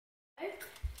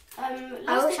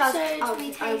I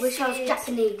wish I was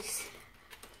Japanese.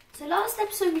 So last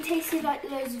episode we tasted like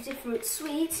loads of different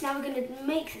sweets. Now we're going to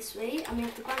make the sweet, and we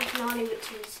have the grand finale,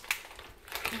 which is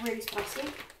really spicy.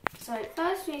 So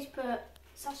first we need to put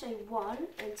sachet 1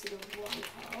 into the 1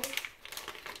 bowl.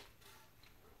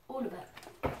 All of it.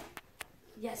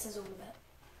 Yes, there's all of it.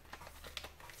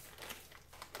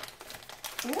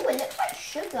 Ooh, it looks like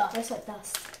sugar. It looks like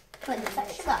dust. But it looks like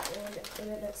sugar.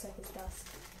 It looks like it's dust.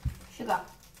 Sugar.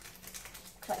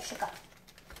 Looks like sugar.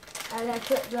 And then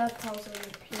put the pearls on the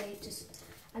plate.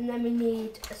 And then we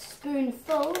need a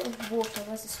spoonful of water.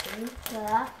 Where's the spoon?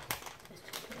 There.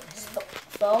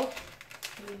 Spoonful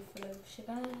of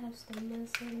sugar. Have some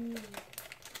medicine.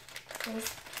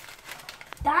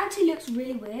 That actually looks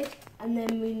really weird. And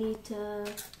then we need to...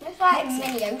 Looks like a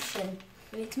mini ocean.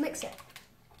 We need to mix it.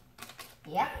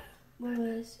 Yeah. What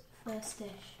was first dish?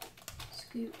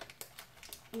 Scoop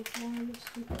with 1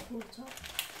 scoop of water.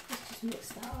 Let's just mix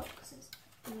that up because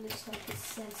it looks like it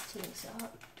says to mix it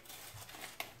up.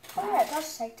 Oh yeah, it does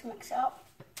say to mix it up.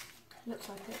 Looks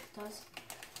like it does.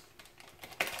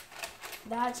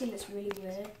 That actually looks really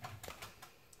weird.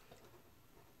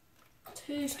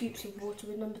 2 scoops of water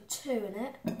with number 2 in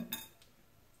it.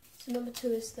 So number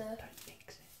 2 is the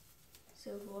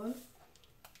silver one.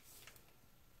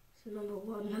 So number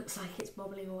 1 looks like it's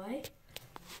bubbling away.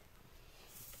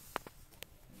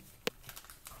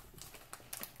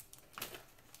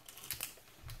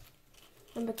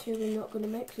 Number 2 we're not going to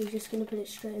mix, we're just going to put it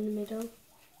straight in the middle.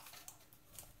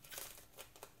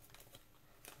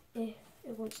 If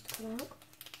it wants to come out.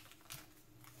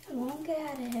 Come on, get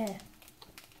out of here.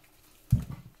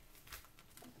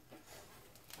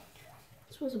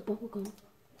 This was a bubble gum.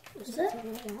 Is it?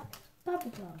 Something like that.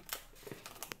 Bubble gum.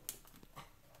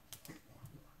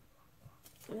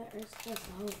 There's the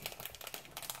hole.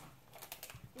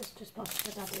 Let's just pass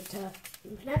the dab into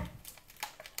infinite.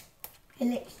 It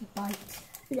literally bites.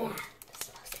 Nah, it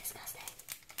smells disgusting.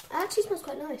 It actually smells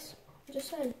quite nice. I'm just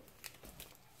saying.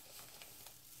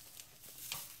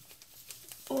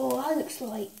 Oh, that looks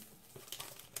like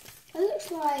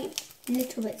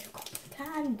little bits of cotton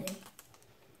candy.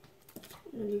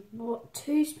 And we've bought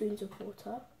 2 spoons of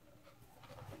water.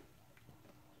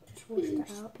 Just washed it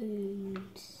out.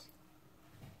 Spoons.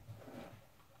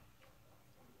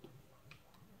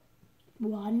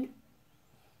 1.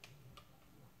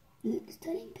 Looks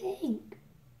turning pink.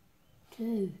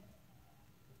 2.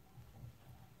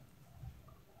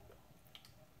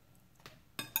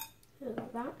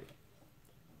 Like that.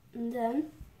 And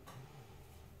then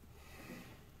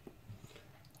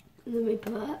we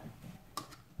put,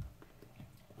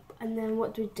 and then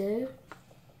what do we do?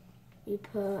 We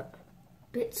put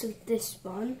bits of this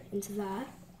one into there.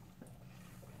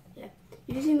 Yeah,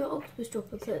 using the octopus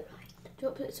dropper,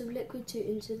 drop bits of liquid 2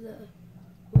 into the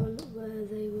one where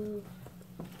they will.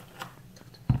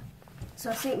 So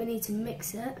I think we need to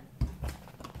mix it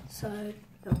so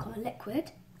it'll got a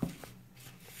liquid.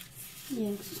 Yeah,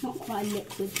 it's not quite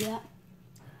liquid yet.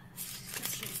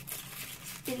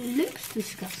 It looks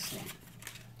disgusting.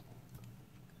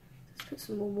 Let's put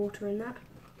some more water in that.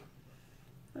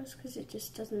 That's because it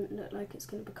just doesn't look like it's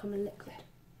going to become a liquid.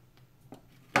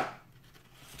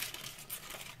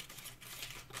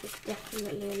 It's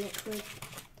definitely a liquid.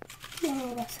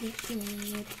 Oh, that's so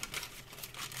good.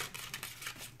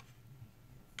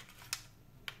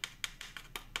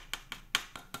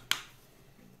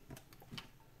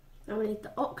 Now we need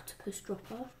the octopus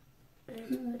dropper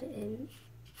and put it in.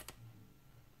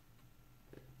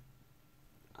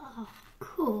 Oh,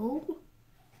 cool.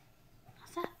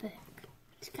 That's that big.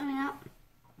 It's coming up.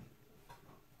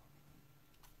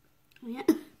 Oh, yeah.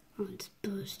 Oh, it's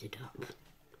bursted up.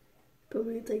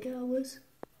 Probably take hours.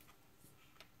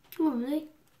 Oh, really?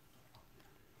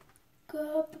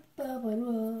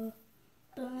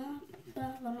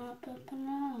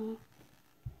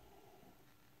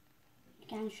 You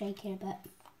can shake it a bit.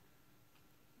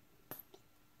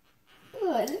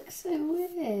 Oh, it looks so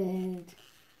weird.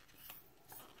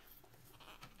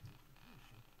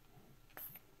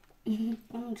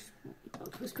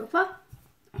 Octopus dropper.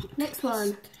 Next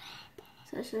one.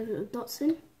 So I should have little dots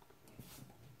in.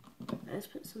 Let's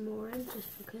put some more in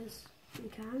just because we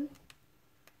can.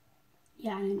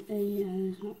 Yeah, and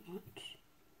there's not much.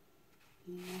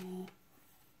 No.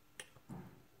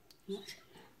 Much.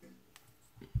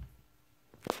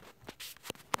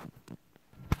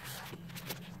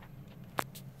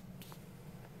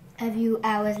 A few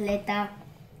hours later.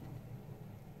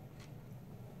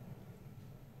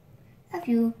 A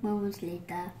few moments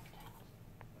later.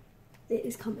 It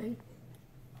is coming.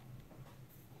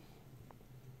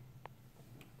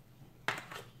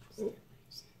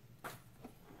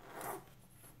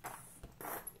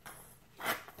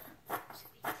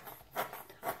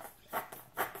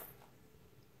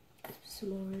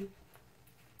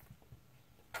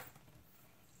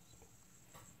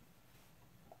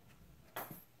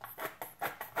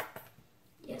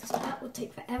 will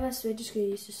take forever, so we're just going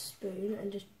to use a spoon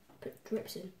and just put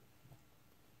drips in.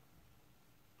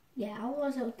 Yeah,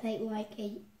 otherwise it'll take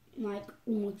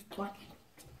almost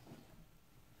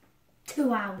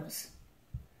 2 hours.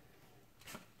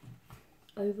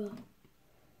 Over.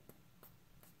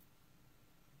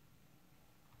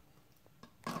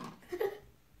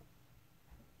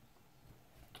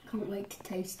 Can't wait to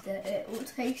taste it. It will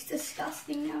taste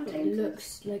disgusting now. It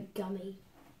looks like gummy.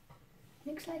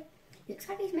 Looks like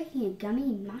he's making a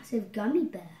massive gummy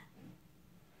bear.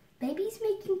 Baby's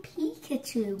making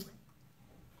Pikachu.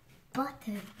 But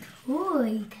a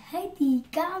toy teddy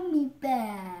gummy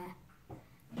bear.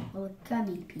 Or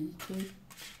gummy Pikachu.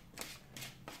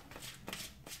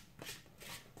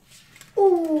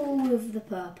 All of the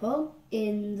purple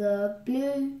in the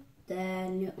blue,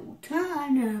 then it will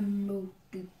turn and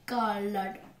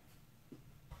multicoloured.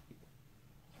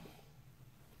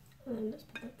 And let's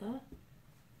put it there.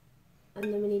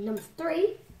 And then we need number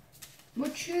 3,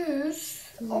 which is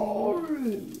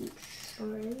orange.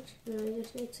 Orange. And then we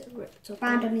just need to rip the top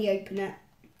Randomly open it.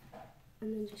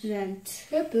 and then just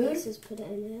tip it. let's just put it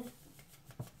in there.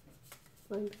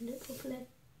 Open it properly.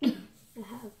 I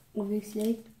have.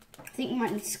 Obviously. I think you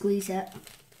might need to squeeze it.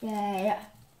 Yeah.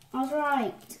 I was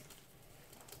right.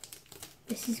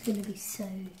 This is going to be so...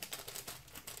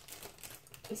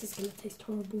 This is going to taste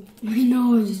horrible. I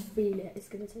know. I just feel it. It's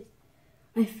going to taste...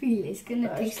 I feel it's going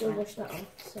to taste I'm like... wash that off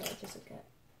so it doesn't get...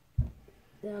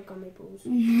 They are gummy balls. I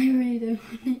really don't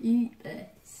want to eat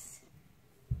this.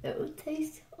 It will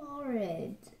taste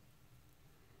horrid.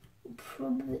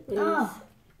 Probably...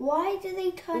 why do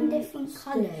they turn different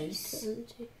colours?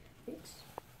 Mix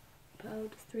powder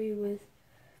 3 with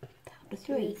Powder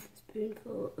 3. a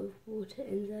spoonful of water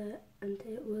in there, and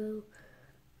it will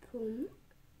form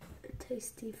a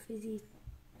tasty fizzy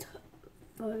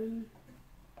foam.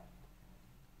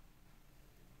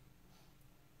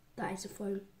 That is a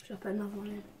foam. Should I put another one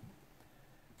in?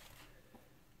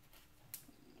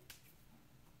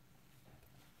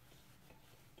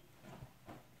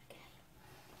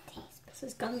 So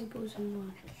there's gummy balls in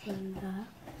one foam there.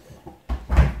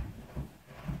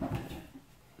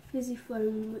 Fizzy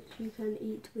foam which you can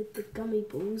eat with the gummy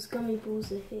balls. Gummy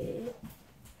balls are here.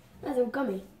 Oh, they're all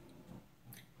gummy.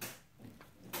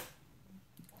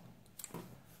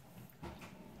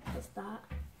 What's that?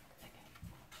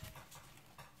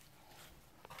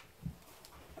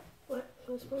 What?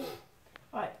 Which one?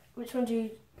 Right, which one do you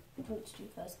want to do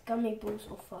first? Gummy balls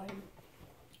or foam?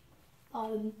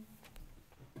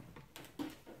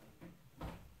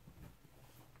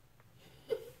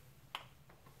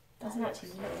 Doesn't actually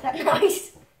look that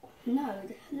nice. No,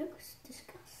 it looks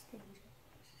disgusting.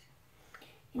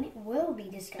 And it will be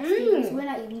disgusting because we're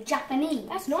not even Japanese.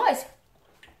 That's nice.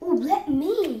 Oh, let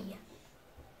me.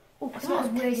 Oh, It's not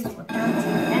as weird as what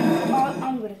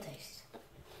I'm going to taste.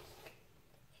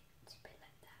 It's a bit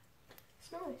like that.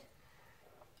 It's nice.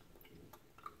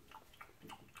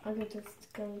 I'm going to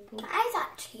taste gummy balls. That is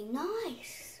actually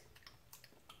nice.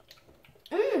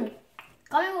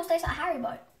 Gummy balls taste like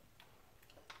Haribo.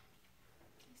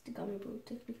 It's the gummy ball.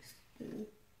 Take a big spoon.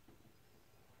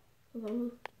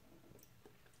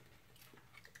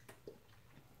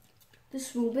 The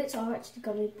small bits are actually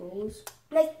gummy balls.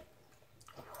 Like,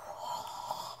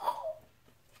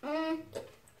 I'd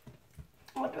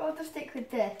rather stick with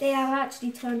this. They have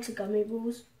actually turned to gummy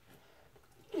balls.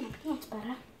 That's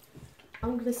better.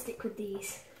 I'm going to stick with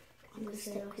these. I'm going to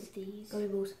stick with these. Gummy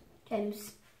balls. James,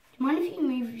 do you mind if you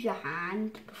move your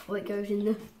hand before it goes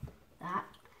in that?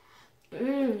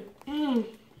 You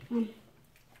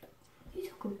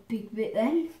took a big bit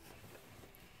then.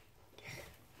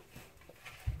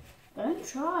 Don't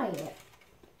try it.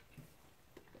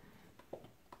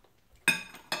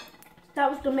 That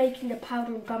was the making the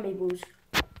powder and gummy balls.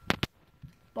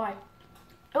 Bye.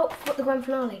 Oh, got the grand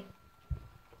finale.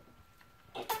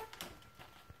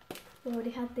 We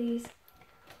already had these.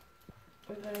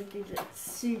 We're going to do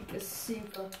the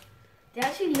super. They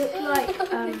actually look like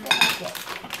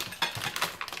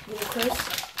walkers.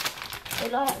 They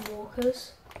look like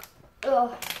walkers.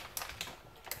 Ugh.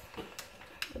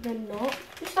 But they're not.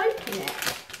 Just open it. I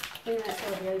think that's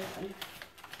already open.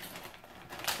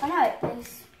 I know it,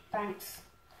 please. Thanks.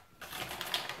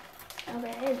 Shove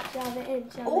it in, shove it in,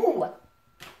 shove it in. Oh!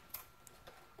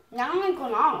 Now I've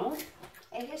gone out.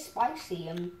 It is spicy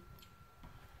and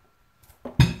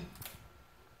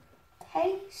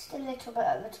taste a little bit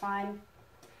at a time.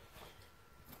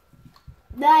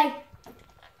 No!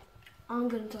 I'm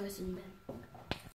going to try some then.